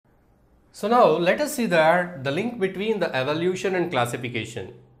So now let us see that the link between the evolution and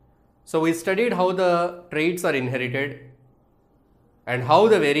classification. So we studied how the traits are inherited and how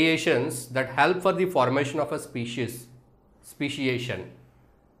the variations that help for the formation of a speciation.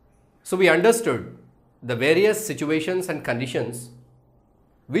 So we understood the various situations and conditions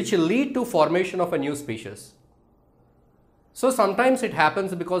which lead to formation of a new species. So sometimes it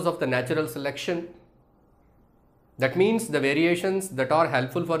happens because of the natural selection. That means the variations that are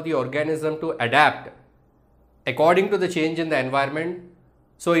helpful for the organism to adapt according to the change in the environment.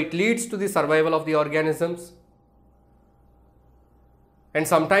 So it leads to the survival of the organisms. And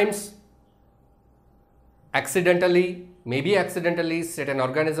sometimes maybe accidentally certain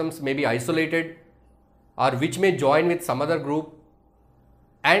organisms may be isolated or which may join with some other group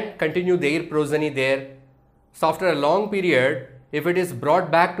and continue their progeny there. So after a long period, if it is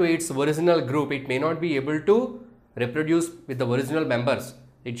brought back to its original group, it may not be able to reproduce with the original members.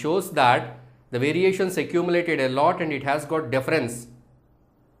 It shows that the variations accumulated a lot and it has got difference.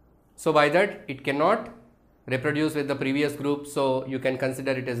 So by that it cannot reproduce with the previous group, so you can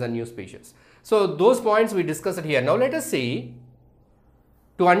consider it as a new species. So those points we discussed here. Now let us see,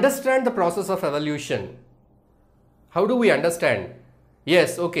 to understand the process of evolution, how do we understand?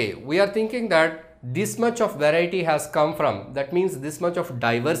 Yes, okay, we are thinking that this much of variety has come from, that means this much of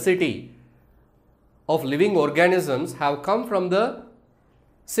diversity of living organisms have come from the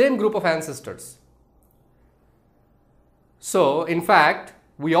same group of ancestors. So in fact,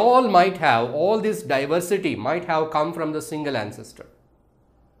 we all might have, all this diversity might have come from the single ancestor.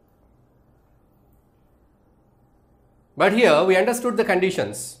 But here we understood the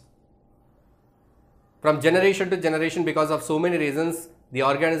conditions. From generation to generation, because of so many reasons, the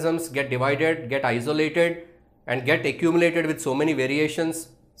organisms get divided, get isolated and get accumulated with so many variations,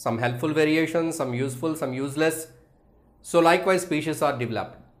 some helpful variations, some useful, some useless. So likewise species are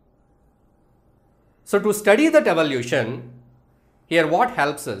developed. So to study that evolution, here what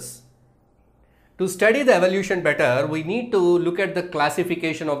helps us? To study the evolution better, we need to look at the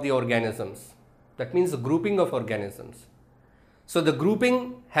classification of the organisms. That means the grouping of organisms. So the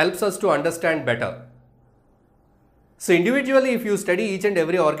grouping helps us to understand better. So individually, if you study each and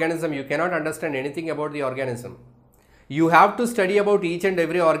every organism, you cannot understand anything about the organism. You have to study about each and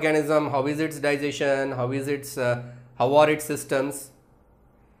every organism, how is its digestion, how are its systems,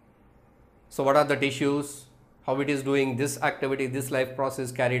 so what are the tissues, how it is doing this activity, this life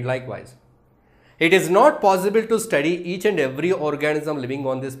process carried likewise. It is not possible to study each and every organism living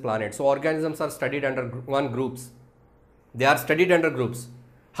on this planet. So organisms are studied under groups. They are studied under groups.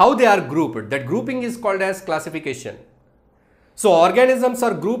 How they are grouped? That grouping is called as classification. So organisms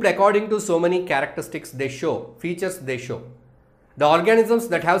are grouped according to so many characteristics they show, features they show. The organisms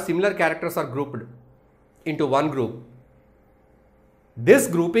that have similar characters are grouped into one group. This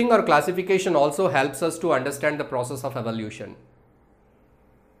grouping or classification also helps us to understand the process of evolution.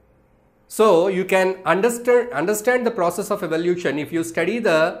 So you can understand the process of evolution if you study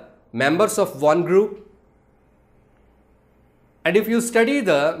the members of one group and if you study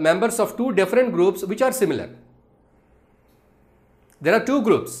the members of two different groups which are similar. There are two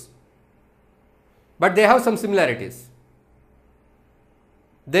groups, but they have some similarities.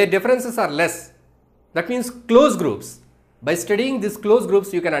 Their differences are less. That means close groups. By studying these close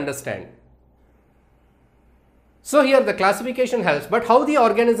groups, you can understand. So here the classification helps, but how the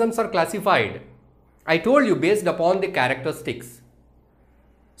organisms are classified? I told you based upon the characteristics.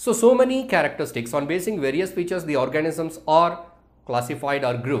 So many characteristics, on basing various features, the organisms are classified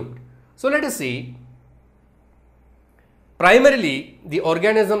or grouped. So let us see. Primarily, the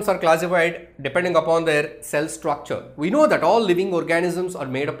organisms are classified depending upon their cell structure. We know that all living organisms are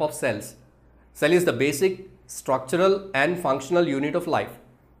made up of cells. Cell is the basic structural and functional unit of life.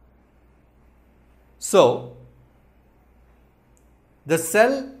 So, the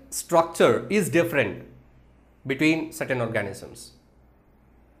cell structure is different between certain organisms.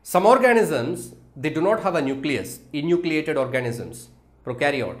 Some organisms, they do not have a nucleus, enucleated organisms,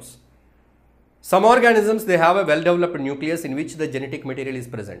 prokaryotes. Some organisms, they have a well-developed nucleus in which the genetic material is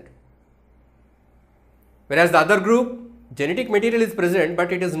present. Whereas the other group, genetic material is present,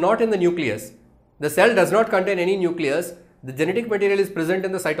 but it is not in the nucleus. The cell does not contain any nucleus. The genetic material is present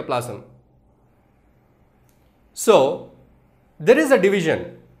in the cytoplasm. So, there is a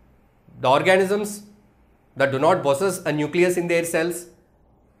division. The organisms that do not possess a nucleus in their cells,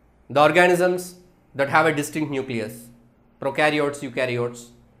 the organisms that have a distinct nucleus, prokaryotes, eukaryotes.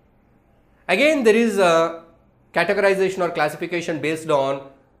 Again, there is a categorization or classification based on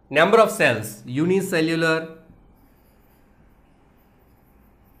number of cells, unicellular,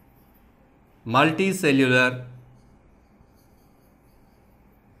 multicellular,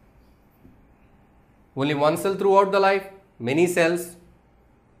 Only one cell throughout the life, many cells.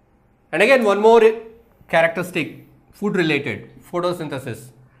 And again, one more characteristic, food related, photosynthesis.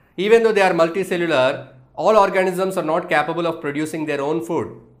 Even though they are multicellular, all organisms are not capable of producing their own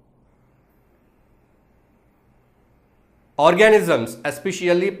food. Organisms,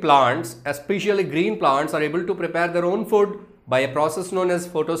 especially plants, especially green plants, are able to prepare their own food by a process known as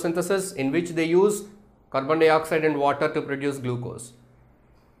photosynthesis, in which they use carbon dioxide and water to produce glucose.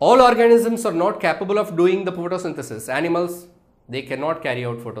 All organisms are not capable of doing the photosynthesis. Animals, they cannot carry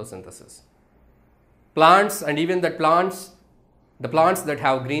out photosynthesis. Plants, and even the plants that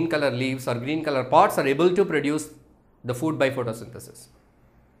have green color leaves or green color pods, are able to produce the food by photosynthesis.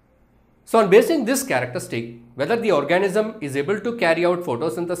 So on basing this characteristic, whether the organism is able to carry out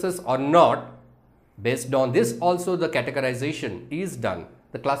photosynthesis or not, based on this also the categorization is done,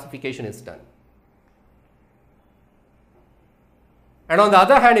 the classification is done. And on the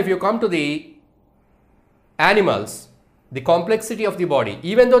other hand, if you come to the animals, the complexity of the body,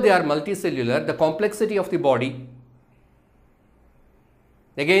 even though they are multicellular, the complexity of the body,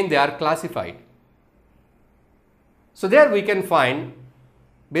 again they are classified. So there we can find,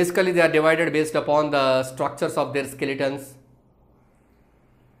 basically they are divided based upon the structures of their skeletons.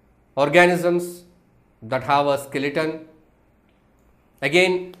 Organisms that have a skeleton,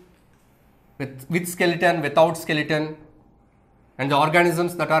 again with skeleton, without skeleton, and the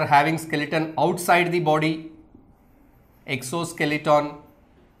organisms that are having skeleton outside the body, exoskeleton,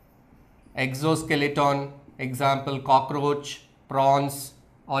 exoskeleton, example cockroach, prawns,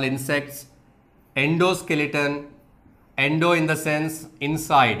 all insects. Endoskeleton, endo in the sense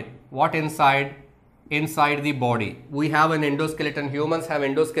inside. What inside? Inside the body. We have an endoskeleton, humans have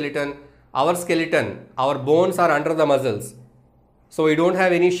endoskeleton. Our skeleton, our bones are under the muscles. So we don't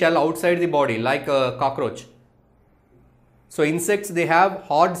have any shell outside the body like a cockroach. So insects, they have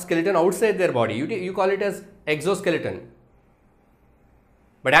hard skeleton outside their body. You call it as exoskeleton.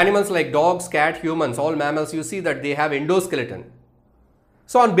 But animals like dogs, cat, humans, all mammals, you see that they have endoskeleton.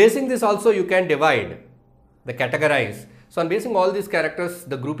 So on basing this also you can divide, the categorize. So on basing all these characters,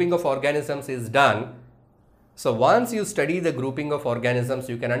 the grouping of organisms is done. So once you study the grouping of organisms,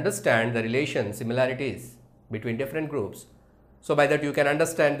 you can understand the relation, similarities between different groups. So by that you can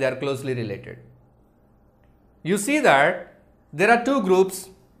understand they are closely related. You see that there are two groups.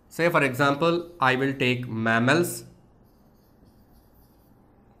 Say for example, I will take mammals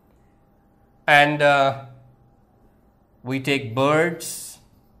and we take birds,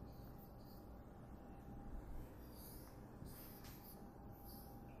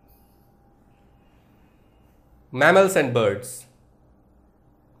 mammals and birds.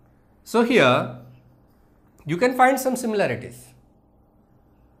 So here you can find some similarities,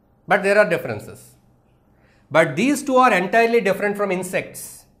 but there are differences. But these two are entirely different from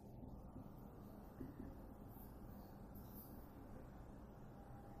insects.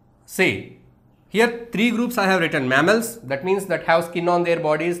 See, here three groups I have written. Mammals, that means that have skin on their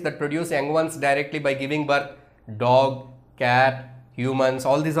bodies, that produce young ones directly by giving birth. Dog, cat, humans,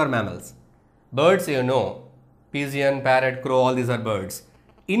 all these are mammals. Birds, you know, pigeon, parrot, crow, all these are birds.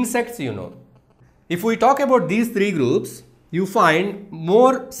 Insects, you know. If we talk about these three groups, you find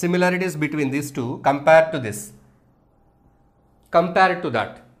more similarities between these two compared to this. Compared to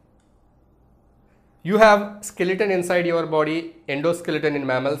that. You have skeleton inside your body, endoskeleton in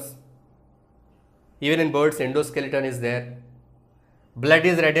mammals. Even in birds, endoskeleton is there. Blood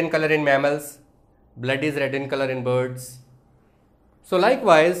is red in color in mammals. Blood is red in color in birds. So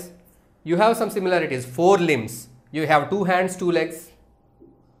likewise, you have some similarities. 4 limbs. You have 2 hands, 2 legs.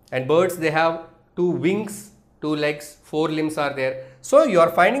 And birds, they have 2 wings, 2 legs, 4 limbs are there. So you are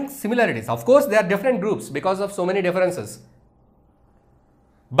finding similarities. Of course, they are different groups because of so many differences.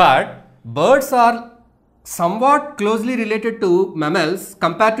 But birds are somewhat closely related to mammals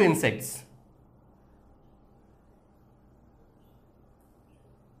compared to insects.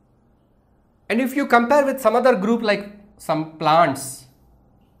 And if you compare with some other group like some plants,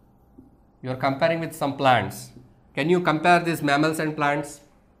 you are comparing with some plants. Can you compare these mammals and plants?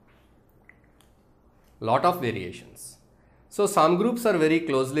 Lot of variations. So some groups are very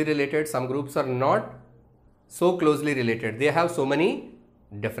closely related, some groups are not so closely related. They have so many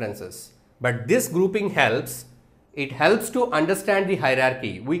differences. But this grouping helps. It helps to understand the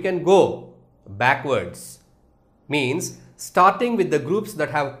hierarchy. We can go backwards. Means starting with the groups that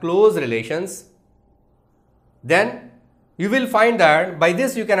have close relations. Then you will find that by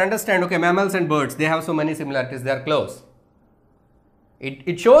this you can understand, okay, mammals and birds, they have so many similarities, they are close.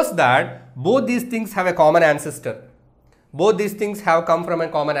 It shows that both these things have a common ancestor. Both these things have come from a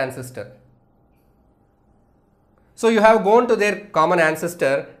common ancestor. So you have gone to their common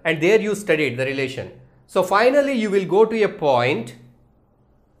ancestor and there you studied the relation. So finally you will go to a point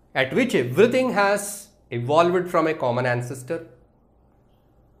at which everything has evolved from a common ancestor.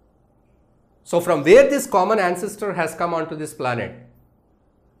 So from where this common ancestor has come onto this planet?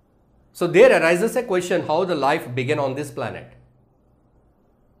 So there arises a question how the life began on this planet.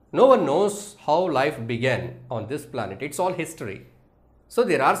 No one knows how life began on this planet. It's all history. So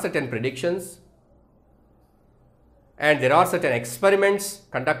there are certain predictions and there are certain experiments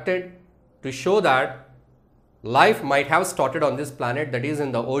conducted to show that life might have started on this planet, that is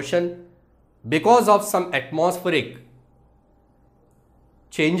in the ocean, because of some atmospheric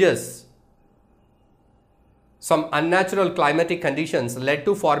changes. Some unnatural climatic conditions led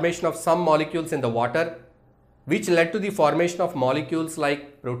to formation of some molecules in the water, which led to the formation of molecules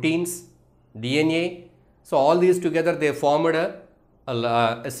like proteins, DNA. So all these together they formed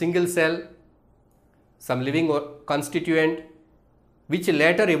a single cell, some living constituent, which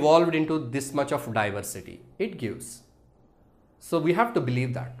later evolved into this much of diversity it gives. So we have to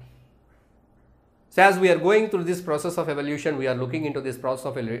believe that. So as we are going through this process of evolution, we are looking into this process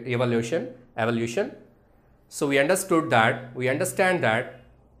of evolution. So we understand that,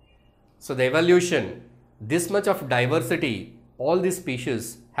 so the evolution, this much of diversity, all these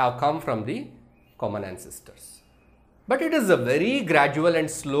species have come from the common ancestors. But it is a very gradual and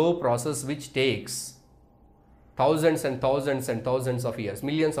slow process which takes thousands and thousands and thousands of years,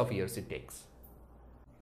 millions of years it takes.